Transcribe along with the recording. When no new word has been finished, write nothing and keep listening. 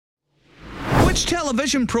Which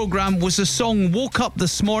television programme was the song Woke Up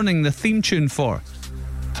This Morning the theme tune for?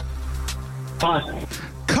 Pass.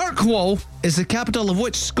 Kirkwall is the capital of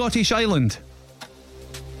which Scottish island?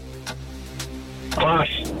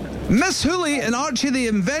 Pass. Miss Hooley and Archie the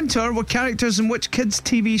Inventor were characters in which kids'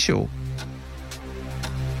 TV show?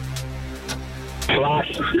 Pass.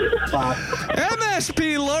 Pass.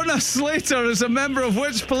 MSP Lorna Slater is a member of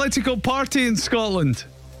which political party in Scotland?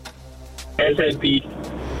 SNP.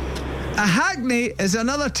 A hackney is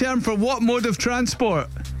another term for what mode of transport?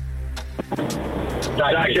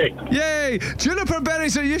 Taxi. Yay! Juniper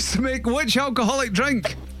berries are used to make which alcoholic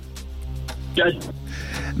drink? Just.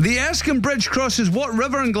 The Erskine Bridge crosses what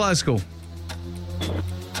river in Glasgow?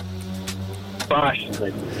 Pass.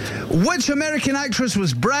 Which American actress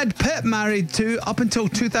was Brad Pitt married to up until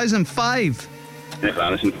 2005? Jennifer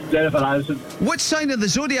Aniston. Which sign of the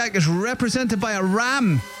zodiac is represented by a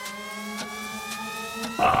ram?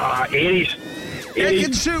 Aries. Nick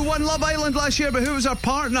and Sue won Love Island last year, but who was our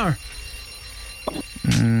partner?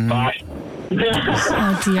 Pass.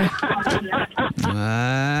 Oh dear.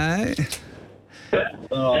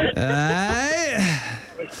 Aye.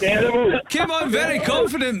 Terrible. Came on very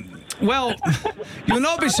confident. Well, you'll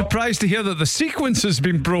not be surprised to hear that the sequence has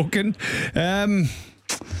been broken.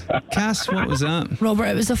 Cass, what was that? Robert,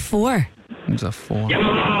 it was a 4. It was a 4.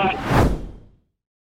 Yeah.